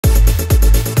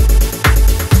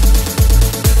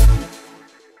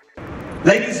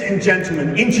Ladies and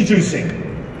gentlemen, introducing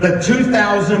the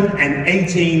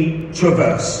 2018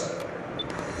 Traverse.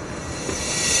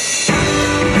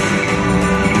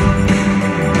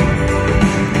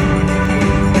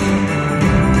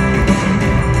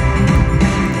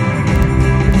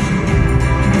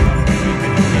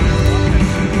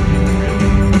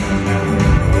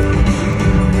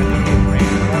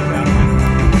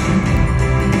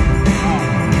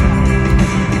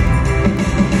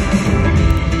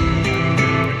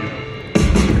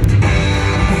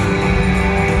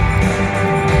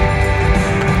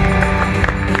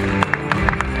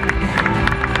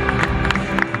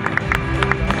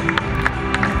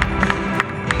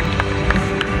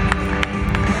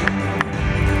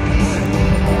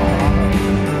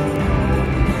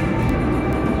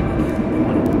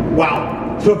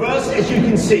 Wow, Traverse, as you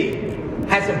can see,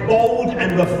 has a bold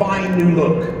and refined new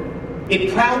look.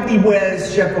 It proudly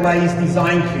wears Chevrolet's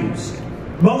design cues.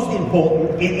 Most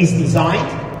important, it is designed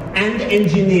and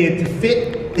engineered to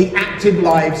fit the active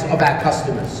lives of our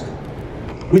customers.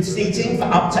 With seating for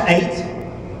up to 8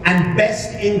 and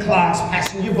best-in-class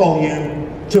passenger volume,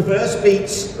 Traverse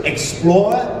beats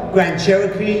Explorer, Grand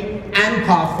Cherokee, and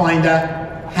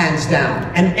Pathfinder hands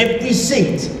down. And every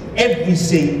seat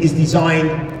is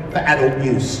designed for adult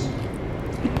use.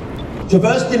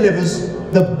 Traverse delivers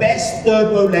the best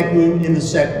third-row legroom in the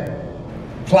segment.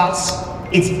 Plus,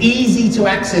 it's easy to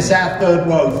access our third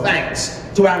row thanks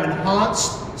to our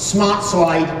enhanced Smart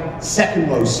Slide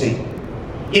second-row seat.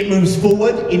 It moves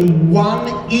forward in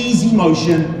one easy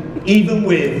motion, even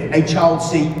with a child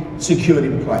seat secured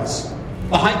in place.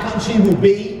 The High Country will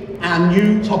be our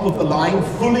new top-of-the-line,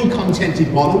 fully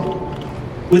contented model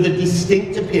with a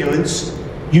distinct appearance,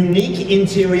 unique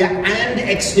interior and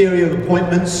exterior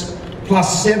appointments,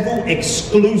 plus several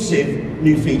exclusive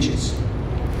new features.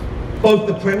 Both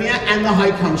the Premier and the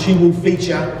High Country will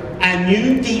feature our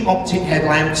new D-Optic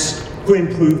headlamps for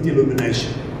improved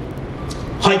illumination.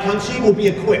 High Country will be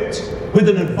equipped with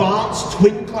an advanced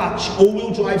twin-clutch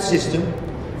all-wheel drive system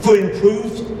for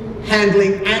improved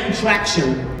handling and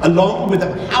traction, along with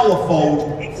a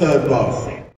power-fold third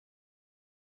row.